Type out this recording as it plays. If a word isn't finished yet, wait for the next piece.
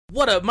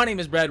What up, my name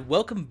is Brad.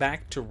 Welcome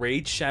back to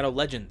Raid Shadow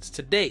Legends.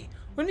 Today,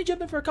 we're going to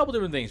jump in for a couple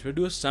different things. We're going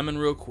to do a summon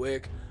real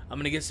quick. I'm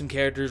going to get some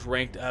characters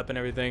ranked up and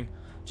everything.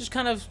 Just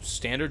kind of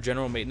standard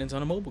general maintenance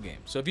on a mobile game.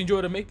 So if you enjoy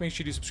what I make sure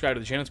you do subscribe to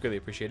the channel. It's greatly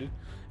appreciated.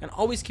 And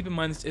always keep in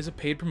mind this is a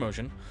paid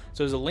promotion.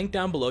 So there's a link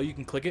down below. You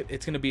can click it.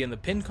 It's going to be in the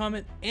pinned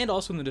comment and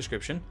also in the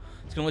description.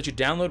 It's going to let you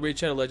download Raid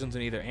Shadow Legends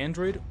on either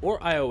Android or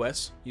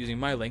iOS using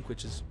my link,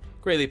 which is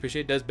greatly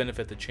appreciated. It does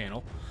benefit the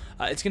channel.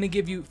 It's going to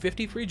give you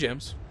 50 free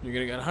gems. You're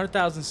going to get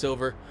 100,000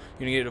 silver. You're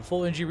going to get a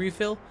full energy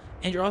refill.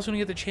 And you're also going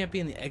to get the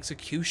champion, the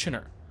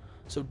Executioner.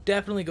 So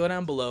definitely go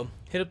down below,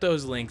 hit up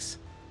those links,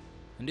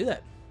 and do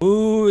that.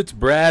 Ooh, it's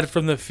Brad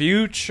from the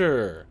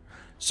future.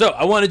 So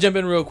I want to jump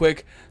in real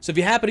quick. So if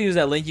you happen to use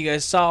that link, you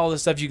guys saw all the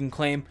stuff you can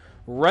claim.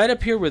 Right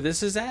up here where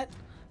this is at,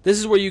 this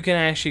is where you can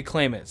actually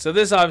claim it. So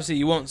this obviously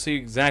you won't see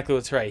exactly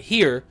what's right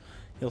here.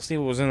 You'll see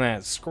what was in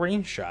that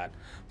screenshot.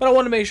 But I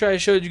want to make sure I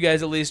showed you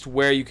guys at least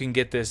where you can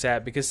get this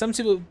at, because some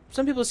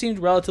people seemed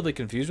relatively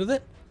confused with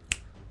it.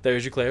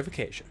 There's your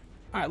clarification.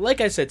 Alright, like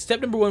I said, step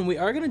number one, we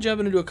are going to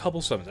jump into a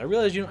couple summons. I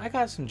realized, I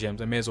got some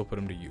gems. I may as well put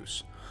them to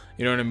use.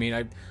 You know what I mean?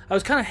 I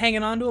was kind of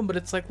hanging on to them, but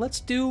it's like, let's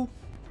do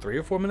 3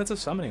 or 4 minutes of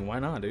summoning. Why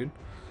not, dude?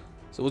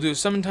 So we'll do a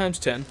summon times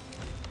 10.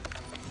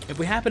 If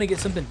we happen to get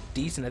something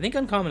decent, I think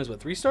uncommon is what,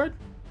 3-starred?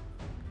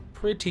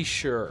 Pretty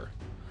sure.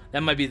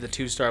 That might be the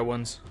 2-star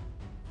ones.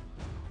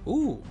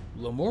 Ooh,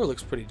 Lemore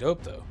looks pretty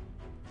dope, though.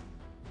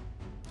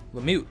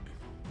 Lemieux.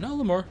 No,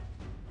 Lemore.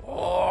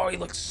 Oh, he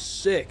looks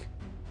sick.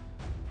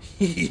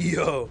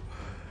 Yo,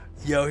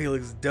 he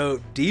looks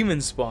dope.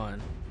 Demon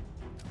Spawn.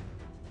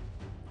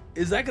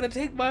 Is that gonna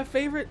take my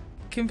favorite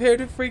compared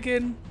to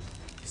freaking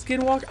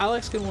Skinwalker? I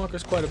like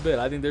Skinwalkers quite a bit.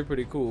 I think they're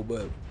pretty cool,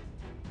 but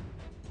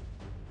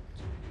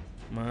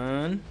come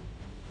on.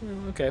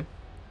 Oh, okay.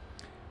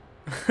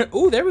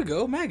 Oh, there we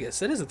go. Magus.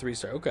 That is a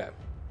 3-star. Okay.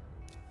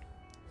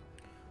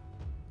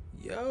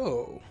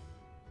 Yo.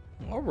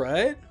 All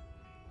right.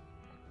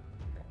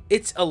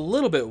 It's a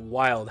little bit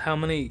wild how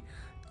many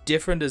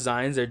different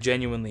designs there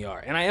genuinely are.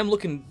 And I am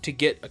looking to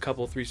get a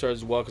couple 3-stars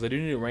as well, because I do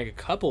need to rank a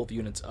couple of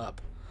units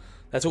up.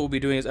 That's what we'll be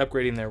doing, is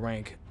upgrading their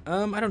rank.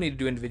 I don't need to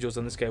do individuals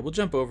on this guy. We'll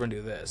jump over and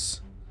do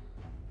this.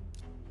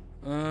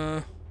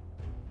 Oh,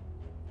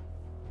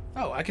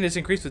 I can just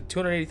increase with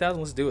 280,000.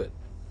 Let's do it.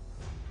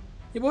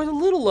 Your boy's a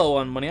little low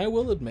on money, I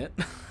will admit.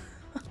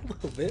 A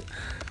little bit.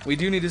 We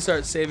do need to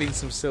start saving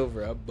some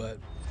silver up, but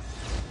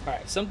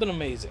alright, something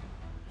amazing.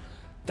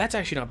 That's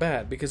actually not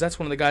bad, because that's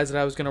one of the guys that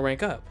I was going to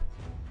rank up.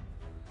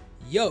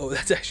 Yo,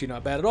 that's actually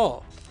not bad at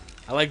all.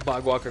 I like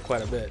Bogwalker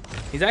quite a bit.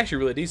 He's actually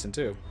really decent,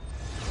 too.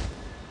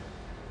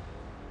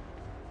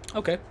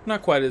 Okay,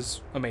 not quite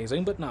as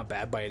amazing, but not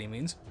bad by any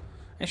means.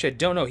 Actually, I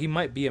don't know. He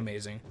might be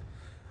amazing.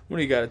 What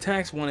do you got?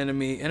 Attacks one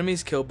enemy.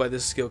 Enemies killed by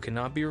this skill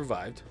cannot be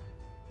revived.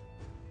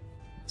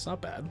 That's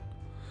not bad.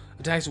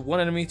 Attacks one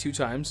enemy 2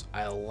 times.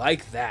 I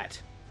like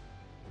that.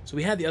 So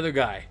we had the other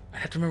guy. I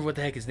have to remember what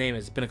the heck his name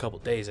is. It's been a couple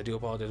days. I do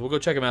apologize. We'll go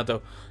check him out,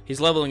 though.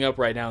 He's leveling up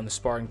right now in the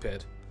sparring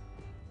pit.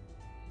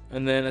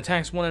 And then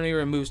attacks one enemy,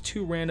 removes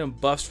 2 random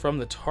buffs from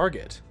the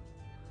target.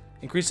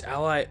 Increase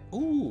ally.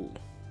 Ooh.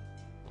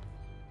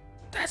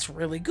 That's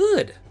really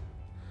good.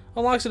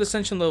 Unlocks at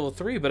Ascension level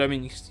 3, but I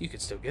mean, you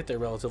could still get there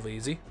relatively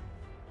easy.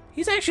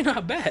 He's actually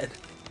not bad.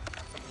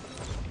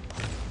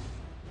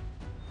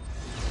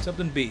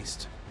 Something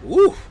beast.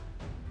 Ooh.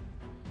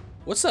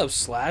 What's up,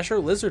 Slasher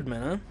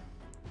Lizardman, huh?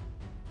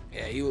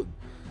 Yeah, you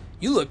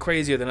look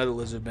crazier than other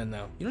Lizardmen,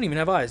 though. You don't even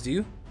have eyes, do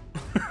you?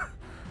 I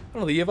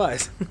don't think you have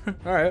eyes.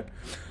 Alright.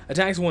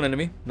 Attacks one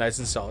enemy. Nice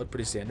and solid.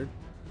 Pretty standard.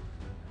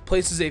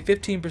 Places a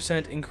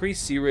 15%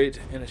 increased C rate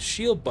and a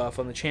shield buff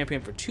on the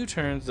champion for 2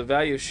 turns. The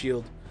value of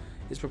shield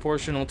is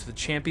proportional to the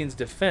champion's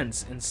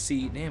defense and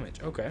C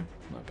damage. Okay.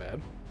 Not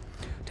bad.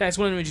 Attacks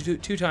one enemy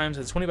 2 times.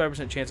 Has a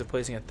 25% chance of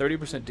placing a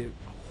 30% do.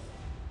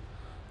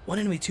 One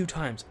enemy 2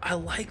 times. I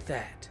like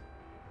that.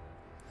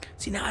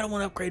 See, now I don't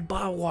want to upgrade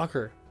Bob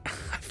Walker.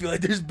 I feel like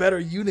there's better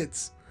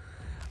units.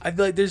 I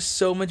feel like there's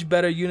so much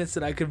better units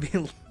that I could be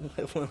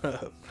leveling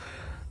up.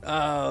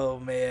 Oh,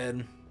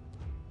 man.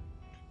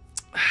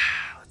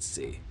 Let's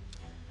see.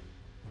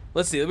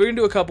 We're going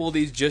to do a couple of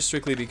these just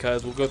strictly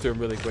because. We'll go through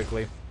them really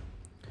quickly.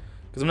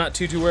 Because I'm not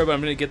too worried, but I'm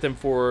going to get them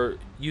for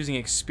using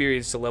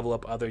experience to level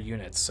up other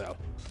units. So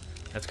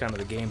that's kind of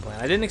the game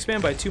plan. I didn't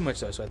expand by too much,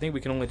 though, so I think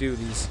we can only do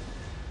these.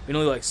 We can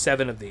only do like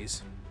 7 of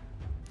these.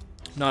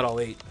 Not all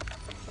 8.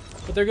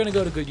 But they're going to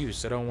go to good use,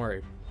 so don't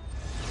worry.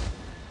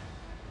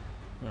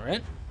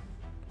 Alright.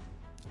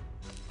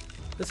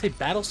 Did it say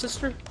Battle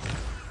Sister?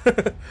 I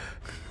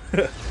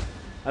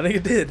think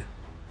it did.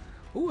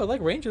 Ooh, I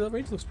like Ranger. That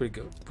Ranger looks pretty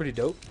good. Pretty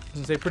dope. I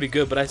doesn't say pretty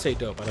good, but I say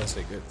dope. I don't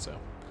say good, so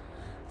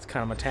it's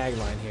kind of my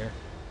tagline here.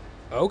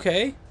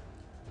 Okay.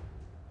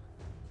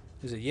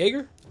 Is it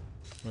Jaeger?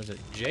 Or is it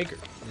Jaeger?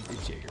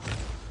 It's Jaeger.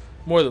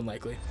 More than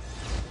likely.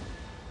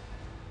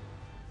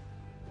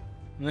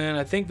 And then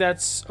I think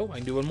that's... Oh, I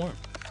can do one more.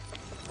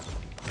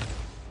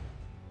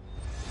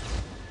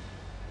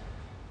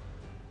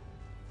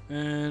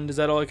 And is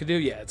that all I could do?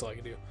 Yeah, that's all I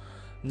can do.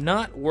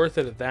 Not worth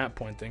it at that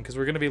point then, because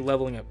we're going to be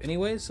leveling up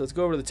anyways. So let's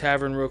go over to the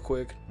tavern real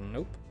quick.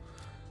 Nope.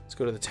 Let's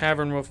go to the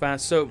tavern real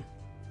fast. So,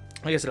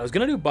 like I said, I was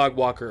going to do Bog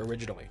Walker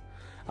originally.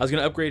 I was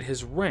going to upgrade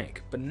his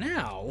rank, but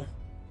now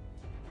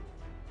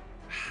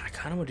I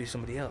kind of want to do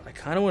somebody else. I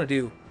kind of want to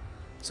do...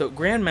 So,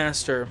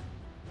 Grandmaster,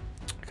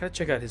 I got to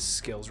check out his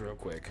skills real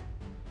quick.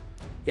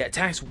 Yeah,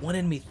 attacks one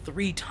enemy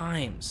 3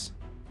 times.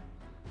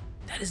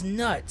 That is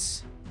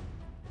nuts.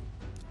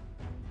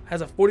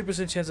 Has a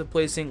 40% chance of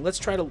placing. Let's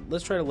try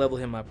to level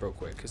him up real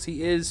quick, because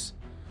he is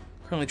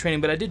currently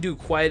training, but I did do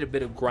quite a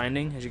bit of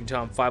grinding. As you can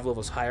tell, I'm 5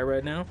 levels higher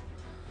right now.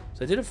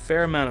 So I did a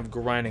fair amount of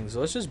grinding, so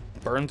let's just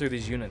burn through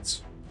these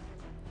units.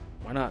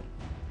 Why not?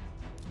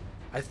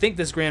 I think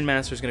this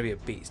Grandmaster is going to be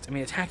a beast. I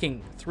mean,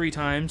 attacking 3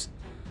 times,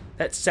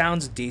 that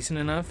sounds decent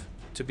enough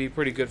to be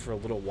pretty good for a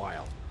little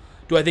while.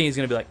 Do I think he's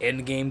going to be like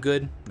end game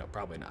good? No,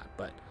 probably not.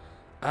 But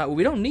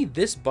we don't need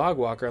this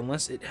Bogwalker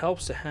unless it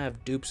helps to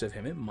have dupes of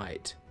him. It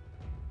might.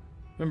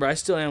 Remember, I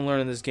still am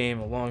learning this game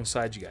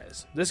alongside you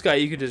guys. This guy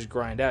you could just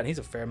grind out, and he's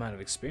a fair amount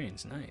of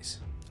experience. Nice.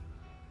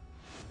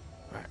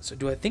 Alright, so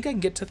do I think I can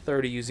get to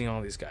 30 using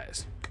all these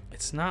guys?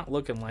 It's not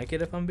looking like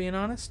it, if I'm being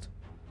honest.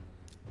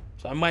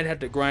 So I might have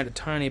to grind a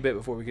tiny bit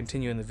before we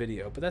continue in the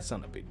video, but that's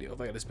not a big deal.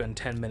 If I got to spend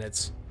 10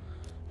 minutes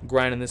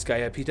grinding this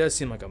guy up, he does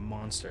seem like a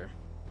monster.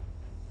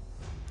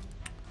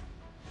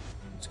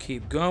 Let's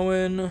keep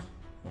going. 1,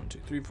 2,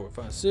 3, 4,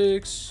 5,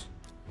 6.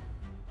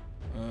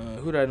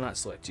 Who did I not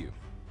select? You.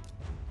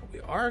 We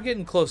are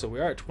getting closer.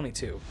 We are at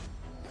 22.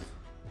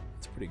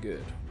 That's pretty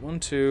good. 1,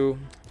 2.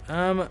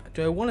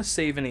 Do I want to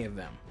save any of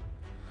them?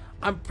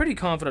 I'm pretty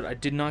confident I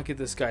did not get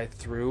this guy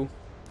through.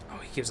 Oh,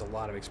 he gives a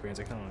lot of experience.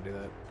 I kind of want to do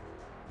that.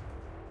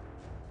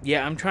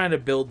 Yeah, I'm trying to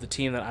build the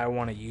team that I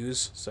want to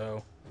use,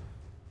 so...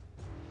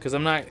 Because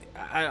I'm not...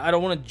 I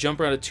don't want to jump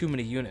around to too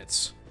many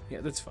units.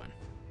 Yeah, that's fine.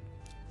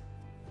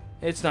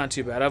 It's not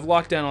too bad. I've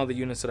locked down all the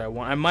units that I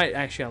want. I might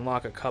actually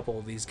unlock a couple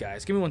of these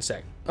guys. Give me 1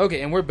 sec.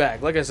 Okay, and we're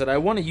back. Like I said, I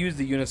want to use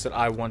the units that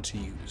I want to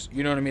use.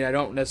 You know what I mean? I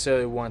don't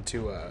necessarily want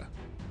to,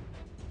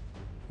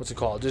 what's it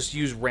called? Just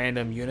use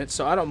random units.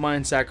 So I don't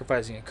mind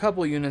sacrificing a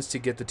couple units to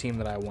get the team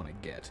that I want to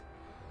get.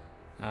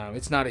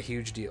 It's not a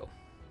huge deal.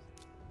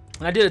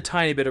 And I did a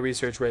tiny bit of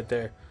research right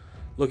there,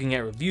 looking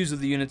at reviews of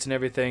the units and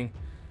everything.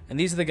 And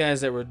these are the guys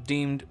that were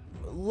deemed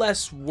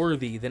less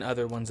worthy than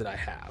other ones that I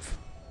have.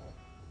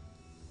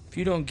 If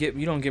you don't get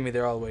me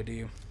there all the way, do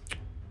you?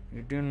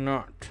 You do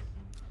not.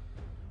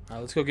 All right,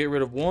 let's go get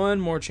rid of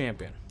one more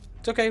champion.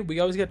 It's okay.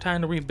 We always got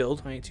time to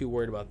rebuild. I ain't too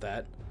worried about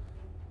that.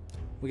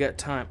 We got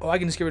time. Oh, I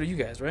can just get rid of you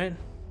guys, right?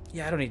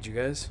 Yeah, I don't need you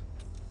guys.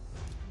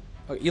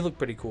 Oh, you look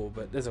pretty cool,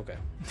 but that's okay.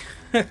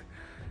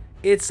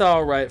 It's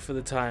all right for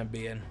the time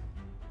being.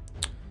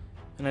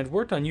 And I'd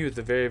worked on you at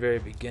the very, very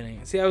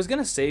beginning. See, I was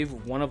gonna save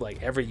one of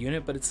like every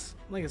unit, but it's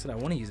like I said, I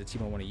want to use the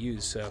team I want to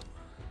use, so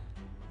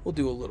we'll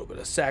do a little bit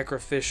of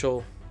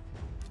sacrificial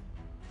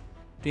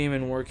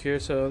demon work here,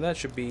 so that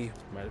should be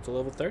right up to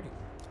level 30.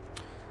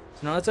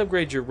 So now let's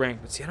upgrade your rank.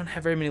 But see, I don't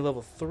have very many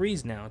level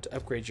 3s now to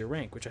upgrade your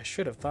rank, which I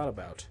should have thought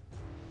about.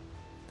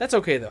 That's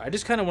okay, though. I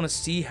just kind of want to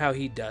see how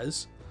he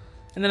does.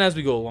 And then as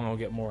we go along, I'll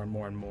get more and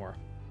more and more.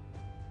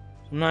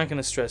 I'm not going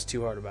to stress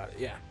too hard about it.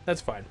 Yeah, that's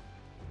fine.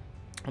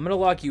 I'm going to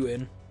lock you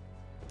in.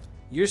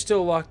 You're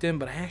still locked in,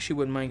 but I actually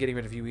wouldn't mind getting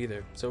rid of you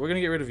either. So we're going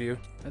to get rid of you.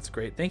 That's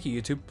great. Thank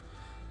you, YouTube.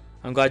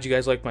 I'm glad you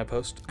guys liked my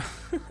post.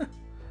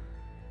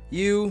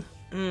 You...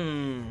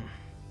 Do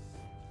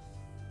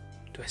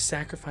I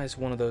sacrifice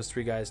one of those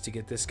 3 guys to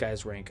get this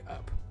guy's rank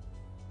up?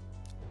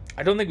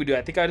 I don't think we do.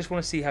 I think I just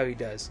want to see how he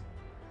does.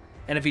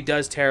 And if he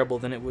does terrible,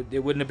 then it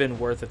wouldn't have been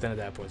worth it then at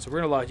that point. So we're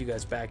going to lock you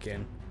guys back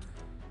in.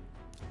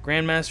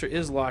 Grandmaster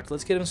is locked.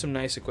 Let's get him some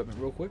nice equipment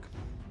real quick.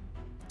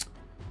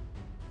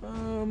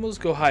 We'll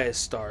just go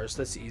highest stars.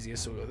 That's the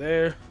easiest. So we'll go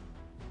there.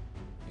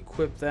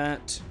 Equip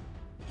that.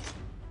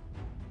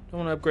 Don't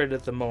want to upgrade it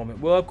at the moment.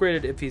 We'll upgrade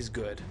it if he's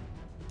good.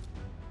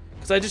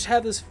 Because I just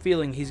have this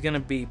feeling he's going to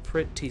be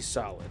pretty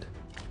solid.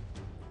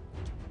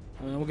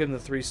 We'll give him the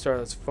 3-star.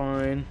 That's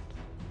fine.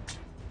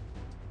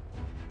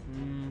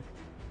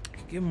 I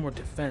could give him more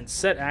defense.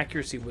 Set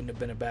accuracy wouldn't have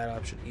been a bad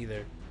option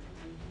either.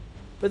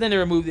 But then to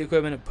remove the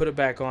equipment and put it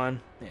back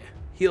on. Yeah.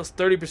 Heals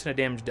 30% of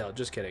damage dealt.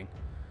 Just kidding.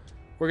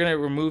 We're going to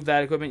remove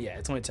that equipment. Yeah,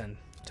 it's only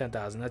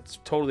 10,000. That's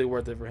totally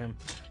worth it for him.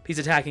 If he's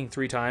attacking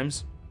 3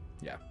 times.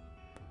 Yeah.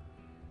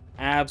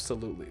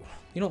 Absolutely.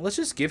 You know, let's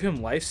just give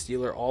him Life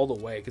Stealer all the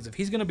way, because if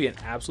he's going to be an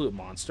absolute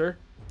monster,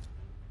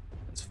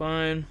 that's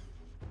fine.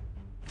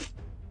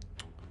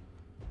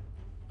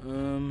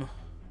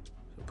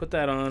 Put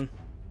that on.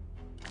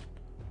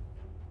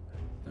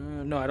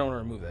 No, I don't want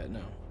to remove that, no.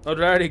 Oh,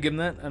 did I already give him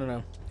that? I don't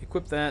know.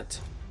 Equip that.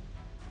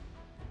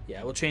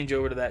 Yeah, we'll change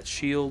over to that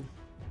shield.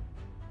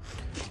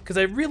 Because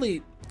I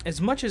really,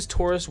 as much as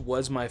Taurus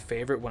was my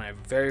favorite when I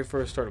very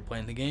first started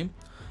playing the game,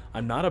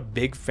 I'm not a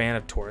big fan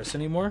of Taurus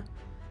anymore.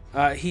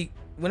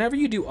 Whenever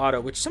you do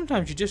auto, which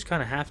sometimes you just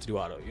kind of have to do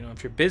auto, you know,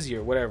 if you're busy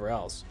or whatever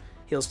else,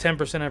 heals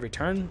 10% every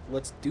turn.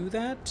 Let's do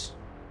that.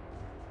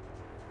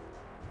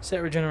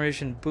 Set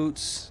regeneration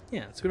boots.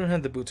 Yeah, so we don't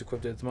have the boots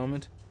equipped at the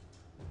moment.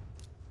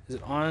 Is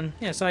it on?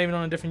 Yeah, it's not even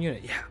on a different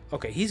unit. Yeah,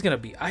 okay, he's gonna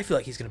be... I feel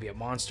like he's gonna be a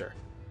monster.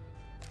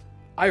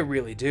 I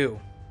really do.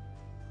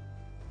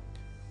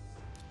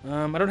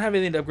 I don't have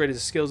anything to upgrade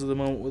his skills at the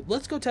moment.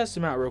 Let's go test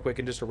him out real quick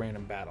in just a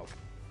random battle.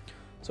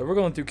 So we're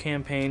going through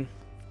campaign.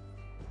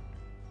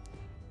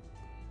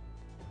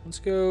 Let's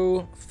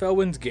go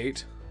Felwyn's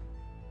Gate.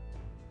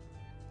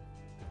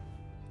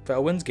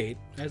 Felwyn's Gate.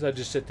 As I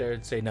just sit there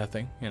and say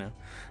nothing, you know.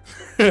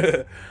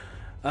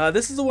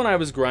 This is the one I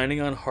was grinding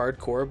on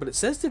hardcore, but it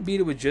says to beat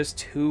it with just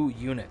 2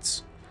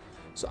 units.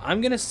 So I'm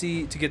going to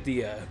see to get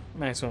the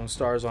maximum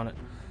stars on it.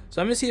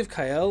 So I'm going to see if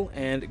Kyle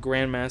and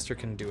Grandmaster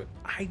can do it.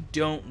 I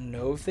don't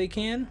know if they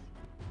can.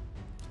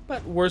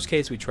 But worst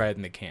case, we try it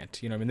and they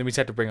can't. You know what I mean? Then we just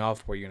have to bring all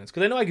 4 units.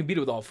 Because I know I can beat it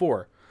with all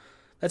 4.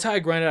 That's how I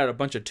grinded out a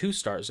bunch of 2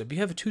 stars. If you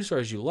have a 2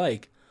 stars you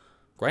like,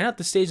 grind out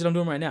the stage that I'm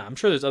doing right now. I'm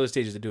sure there's other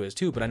stages that do this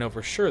too, but I know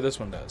for sure this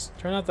one does.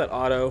 Turn out that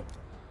auto.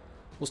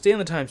 We'll stay on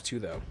the ×2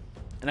 though.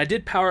 And I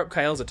did power up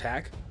Kyle's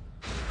attack.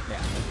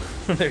 Yeah,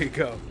 there you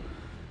go.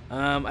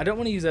 I don't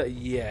want to use that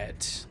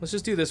yet. Let's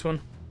just do this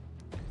one.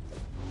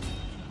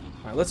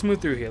 Alright, let's move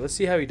through here. Let's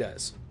see how he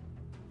does.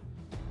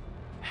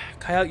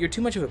 Kyle, you're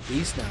too much of a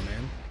beast now,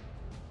 man.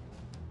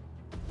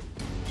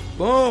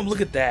 Boom,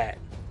 look at that.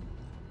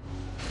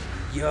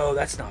 Yo,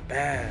 that's not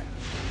bad.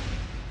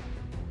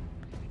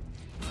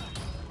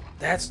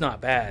 That's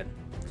not bad.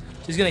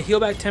 So he's going to heal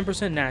back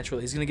 10%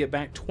 naturally. He's going to get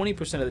back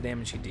 20% of the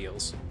damage he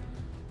deals.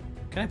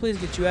 Can I please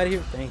get you out of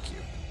here? Thank you.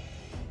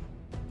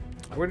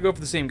 We're going to go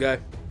for the same guy.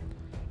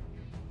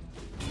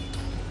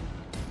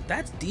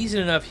 That's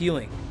decent enough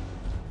healing.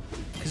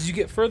 Because you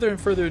get further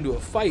and further into a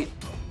fight,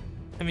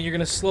 I mean, you're going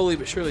to slowly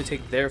but surely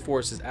take their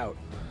forces out.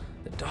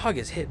 The dog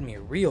is hitting me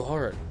real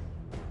hard.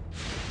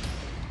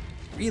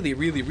 Really,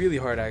 really, really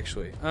hard,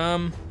 actually.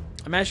 I'm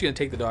actually going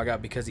to take the dog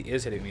out because he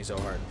is hitting me so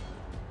hard.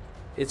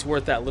 It's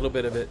worth that little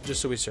bit of it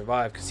just so we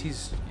survive, because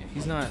he's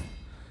not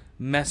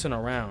messing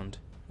around.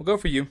 We'll go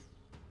for you.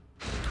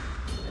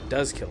 It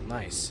does kill.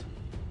 Nice.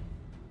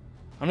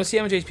 I'm going to see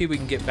how much HP we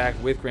can get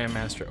back with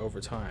Grandmaster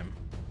over time.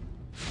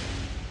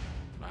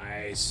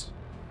 Nice.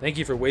 Thank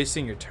you for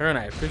wasting your turn.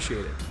 I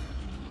appreciate it.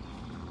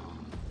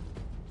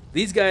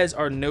 These guys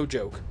are no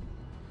joke.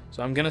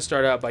 So I'm going to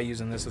start out by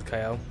using this with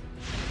Kyle.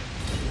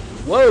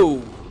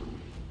 Whoa!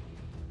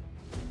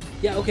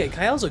 Yeah, okay,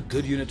 Kyle's a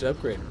good unit to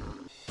upgrade.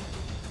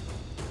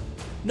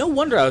 No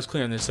wonder I was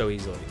clearing this so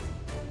easily.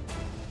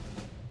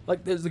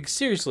 Like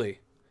seriously.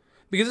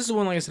 Because this is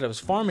one, like I said, I was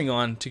farming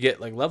on to get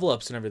like level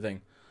ups and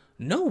everything.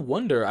 No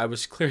wonder I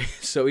was clearing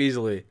so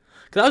easily.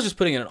 Because I was just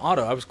putting in an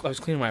auto. I was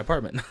cleaning my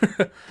apartment.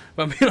 If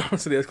I'm being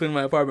honest with you, I was cleaning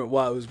my apartment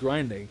while I was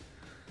grinding.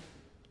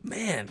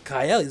 Man,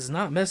 Kyle is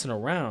not messing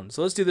around.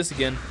 So let's do this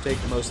again. Take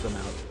most of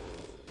them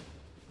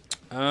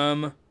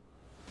out.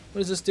 What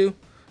does this do?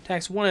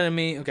 Attacks 1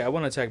 enemy. Okay, I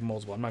want to attack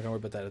multiple. I'm not going to worry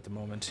about that at the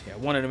moment. Yeah,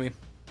 1 enemy.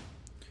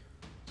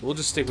 So we'll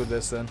just stick with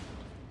this then.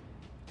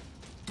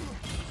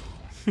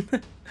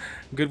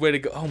 Good way to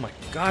go. Oh my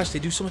gosh, they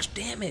do so much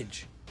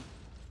damage.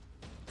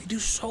 They do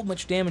so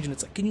much damage, and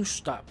it's like, can you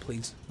stop,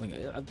 please? Like,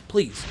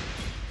 please.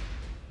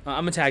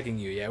 I'm attacking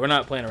you. Yeah, we're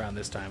not playing around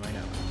this time. I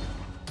know.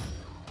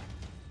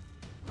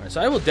 Alright,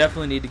 so I will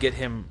definitely need to get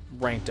him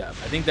ranked up.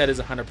 I think that is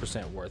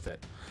 100% worth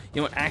it.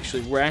 You know what,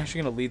 actually, we're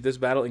actually going to leave this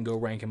battle and go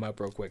rank him up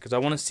real quick, because I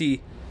want to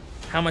see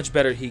how much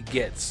better he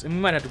gets. And we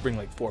might have to bring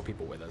like 4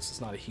 people with us.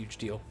 It's not a huge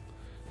deal.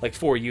 Like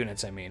 4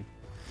 units, I mean.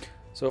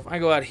 So if I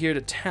go out here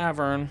to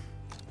Tavern...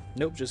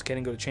 Nope, just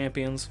kidding, go to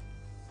Champions.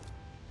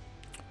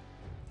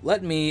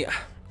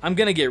 I'm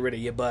going to get rid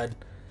of you, bud.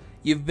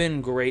 You've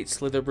been great,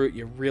 Slitherbrute,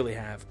 you really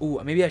have. Ooh,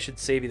 maybe I should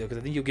save you, though, because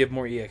I think you'll give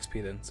more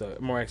EXP then. So,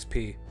 more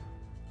XP.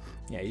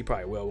 Yeah, you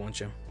probably will, won't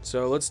you?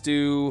 So, let's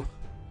do...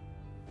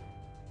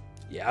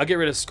 Yeah, I'll get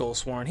rid of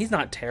Skullsworn. He's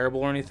not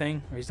terrible or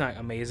anything. Or he's not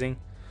amazing.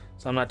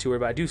 So, I'm not too worried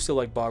about it. I do still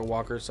like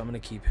Bogwalker, so I'm going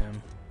to keep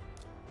him.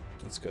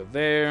 Let's go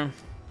there.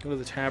 Go to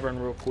the Tavern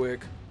real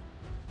quick.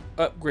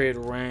 Upgrade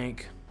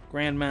rank.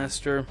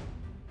 Grandmaster.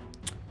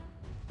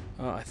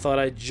 I thought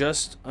I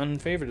just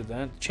unfavorited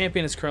that.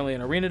 Champion is currently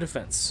in Arena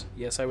Defense.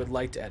 Yes, I would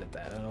like to edit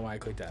that. I don't know why I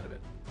clicked out of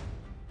it.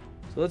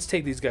 So let's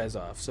take these guys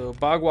off. So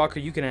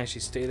Bogwalker, you can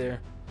actually stay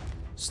there.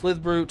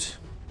 Slithbrute,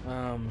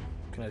 can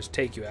I just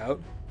take you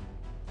out?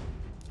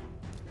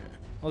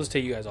 I'll just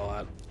take you guys all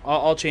out.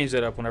 I'll change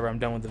that up whenever I'm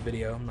done with the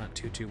video. I'm not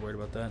too worried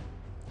about that.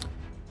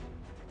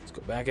 Let's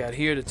go back out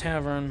here to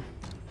Tavern.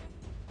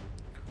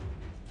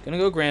 Gonna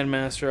go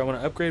Grandmaster. I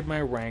want to upgrade my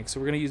rank, so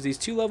we're gonna use these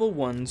 2 level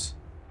 1s.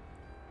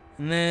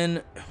 And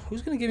then,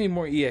 who's going to give me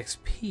more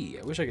EXP?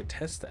 I wish I could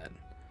test that.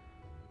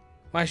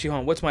 Well, actually,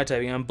 hold on. What's my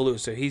typing? I'm blue,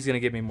 so he's going to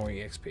give me more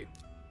EXP.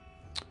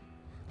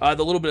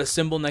 The little bit of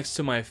symbol next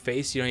to my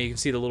face, you know, you can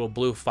see the little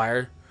blue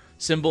fire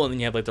symbol, and then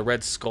you have, like, the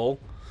red skull.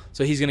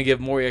 So he's going to give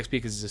more EXP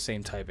because it's the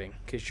same typing, in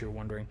case you're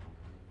wondering.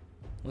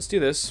 Let's do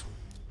this.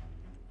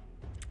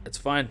 It's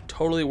fine.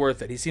 Totally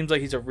worth it. He seems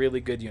like he's a really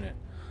good unit.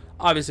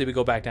 Obviously, we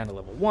go back down to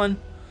level 1.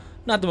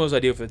 Not the most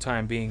ideal for the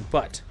time being,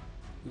 but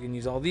we can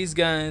use all these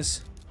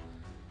guys.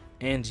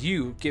 And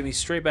you get me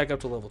straight back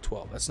up to level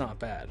 12. That's not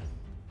bad.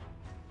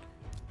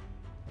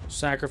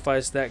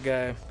 Sacrifice that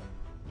guy.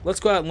 Let's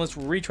go out and let's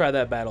retry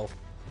that battle.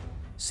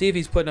 See if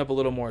he's putting up a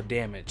little more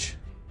damage.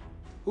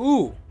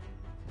 Ooh.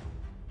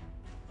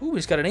 Ooh,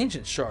 he's got an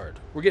ancient shard.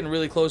 We're getting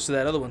really close to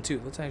that other one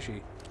too. Let's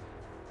actually...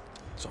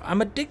 So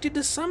I'm addicted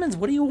to summons.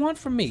 What do you want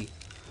from me?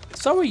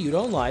 So are you.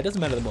 Don't lie. It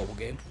doesn't matter the mobile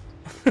game.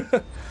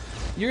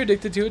 You're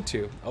addicted to it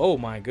too. Oh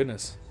my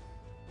goodness.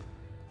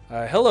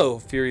 Hello,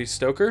 Fury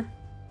Stoker.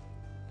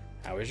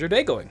 How is your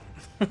day going?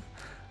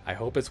 I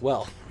hope it's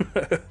well.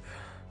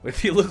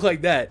 If you look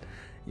like that,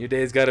 your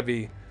day's got to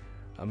be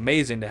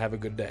amazing to have a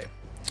good day.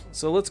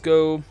 So let's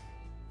go.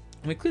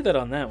 Let me clear that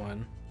on that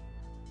one.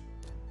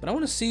 But I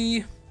want to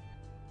see...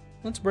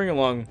 Let's bring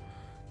along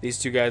these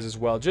two guys as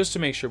well, just to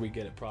make sure we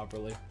get it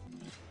properly.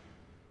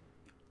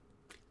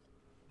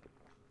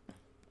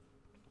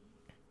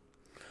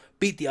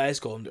 Beat the Ice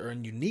Golem to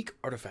earn unique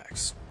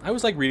artifacts. I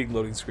always like reading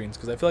loading screens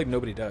because I feel like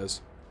nobody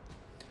does.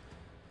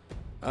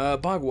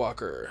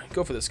 Bogwalker.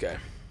 Go for this guy.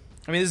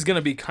 I mean, this is going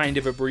to be kind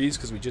of a breeze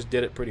because we just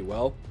did it pretty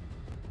well.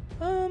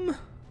 Do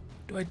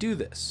I do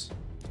this?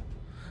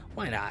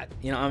 Why not?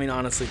 You know, I mean,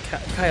 honestly,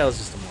 Kyle's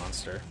just a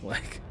monster.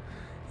 Like,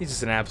 he's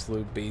just an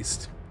absolute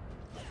beast.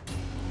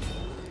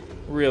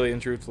 Really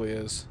and truthfully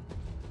is.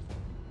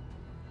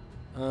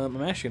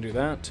 I'm actually going to do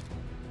that.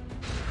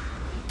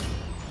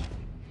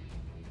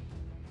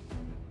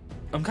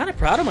 I'm kind of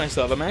proud of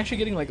myself. I'm actually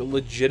getting, like, a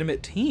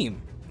legitimate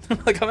team.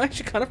 Like, I'm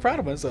actually kind of proud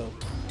of myself.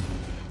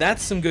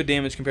 That's some good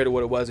damage compared to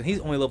what it was, and he's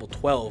only level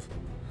 12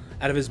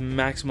 out of his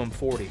maximum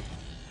 40.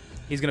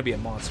 He's going to be a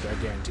monster, I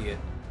guarantee it.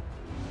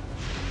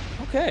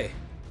 Okay.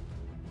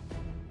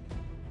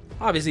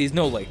 Obviously, he's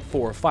no, like,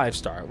 4 or 5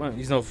 star. Well,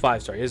 he's no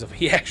 5 star.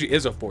 He actually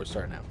is a 4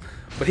 star now.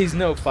 But he's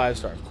no 5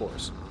 star, of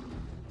course.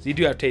 So you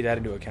do have to take that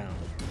into account.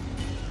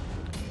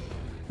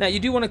 Now, you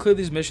do want to clear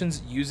these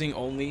missions using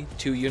only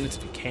 2 units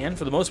if you can.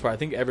 For the most part, I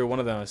think every one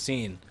of them I've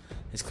seen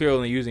is clear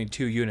only using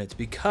 2 units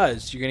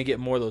because you're going to get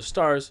more of those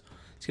stars.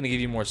 It's going to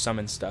give you more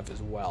summon stuff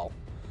as well.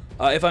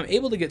 If I'm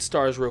able to get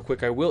stars real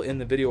quick, I will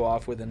end the video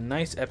off with a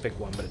nice epic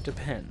one, but it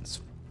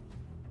depends.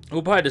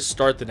 We'll probably just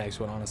start the next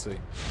one, honestly,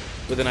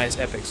 with a nice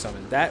epic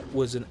summon. That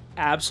was an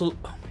absolute...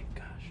 Oh my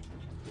gosh.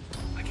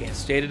 I can't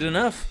state it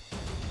enough.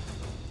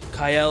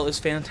 Kyle is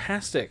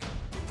fantastic.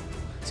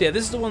 So yeah,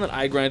 this is the one that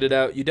I grinded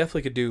out. You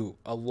definitely could do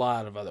a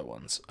lot of other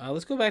ones.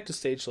 Let's go back to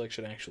stage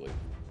selection, actually.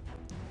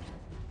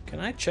 Can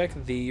I check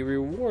the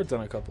rewards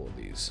on a couple of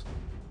these?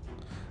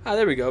 Ah,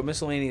 there we go.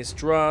 Miscellaneous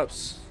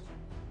drops.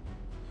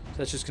 So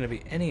that's just going to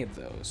be any of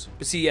those.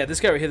 But see, yeah, this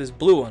guy right here, this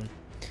blue one,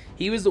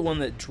 he was the one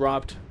that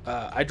dropped...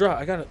 I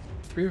got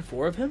 3 or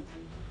 4 of him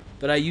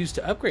that I used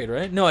to upgrade,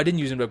 right? No, I didn't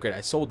use him to upgrade.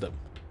 I sold them.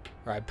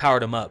 Or I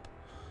powered him up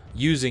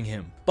using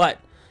him. But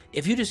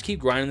if you just keep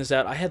grinding this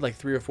out, I had like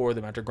 3 or 4 of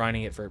them after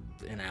grinding it for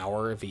an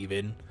hour, if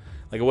even.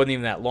 Like, it wasn't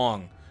even that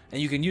long.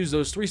 And you can use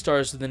those 3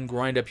 stars to then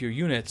grind up your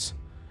units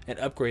and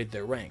upgrade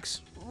their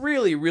ranks.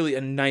 Really, really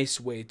a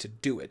nice way to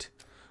do it.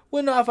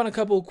 Went off on a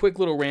couple quick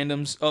little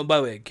randoms. Oh, by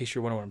the way, in case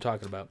you're wondering what I'm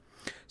talking about.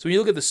 So when you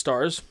look at the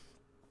stars,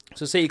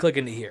 so say you click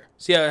into here.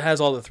 See how it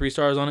has all the 3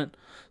 stars on it?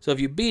 So if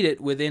you beat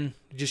it within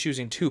just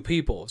using 2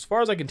 people, as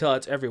far as I can tell,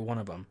 it's every one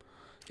of them.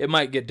 It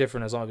might get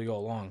different as long as we go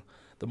along.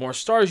 The more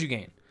stars you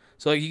gain.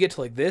 So like you get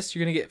to like this,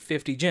 you're going to get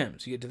 50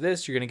 gems. You get to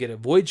this, you're going to get a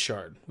void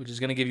shard, which is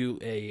going to give you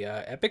a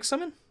epic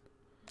summon.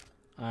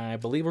 I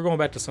believe we're going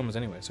back to summons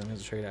anyway, so I'm going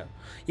to check it out.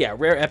 Yeah,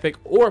 rare epic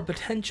or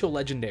potential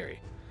legendary.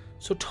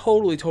 So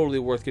totally, totally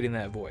worth getting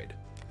that void.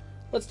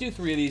 Let's do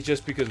 3 of these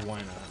just because why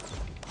not?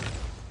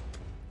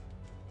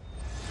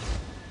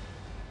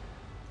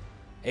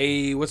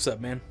 Hey, what's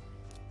up, man?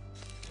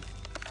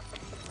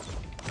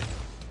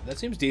 That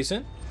seems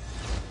decent.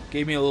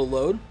 Gave me a little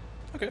load.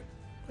 Okay,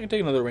 I can take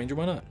another ranger,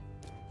 why not?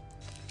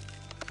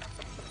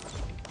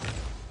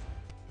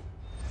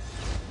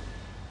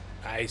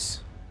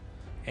 Nice.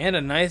 And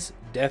a nice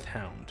Death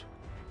Hound.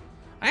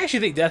 I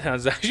actually think Death Hound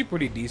is actually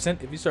pretty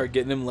decent. If you start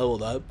getting him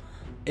leveled up,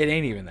 it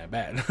ain't even that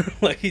bad.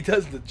 Like, he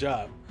does the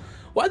job.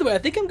 By the way, I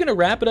think I'm going to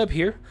wrap it up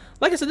here.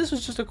 Like I said, this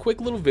was just a quick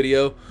little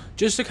video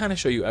just to kind of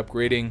show you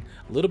upgrading,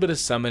 a little bit of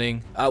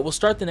summoning. We'll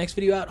start the next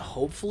video out,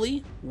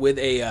 hopefully, with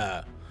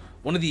a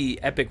one of the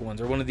epic ones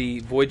or one of the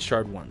Void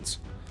Shard ones.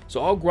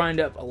 So I'll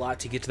grind up a lot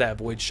to get to that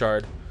Void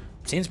Shard.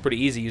 It seems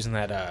pretty easy using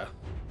that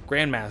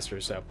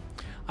Grandmaster, so...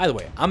 Either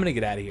way, I'm going to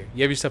get out of here.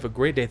 You have yourself a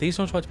great day. Thank you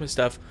so much for watching my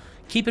stuff.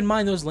 Keep in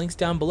mind those links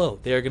down below.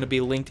 They are going to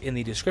be linked in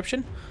the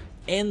description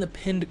and the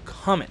pinned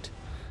comment.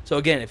 So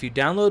again, if you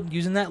download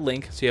using that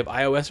link, so you have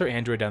iOS or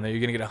Android down there, you're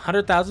going to get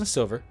 100,000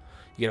 silver,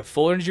 you get a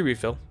full energy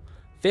refill,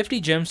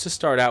 50 gems to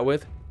start out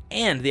with,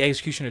 and the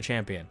Executioner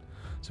Champion.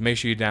 So make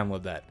sure you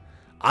download that.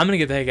 I'm going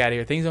to get the heck out of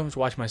here. Thank you so much for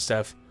watching my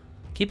stuff.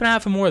 Keep an eye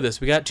out for more of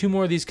this. We got 2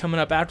 more of these coming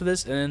up after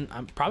this, and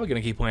I'm probably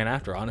going to keep playing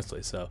after,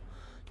 honestly. So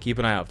keep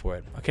an eye out for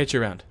it. I'll catch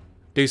you around.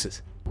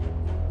 Deuces.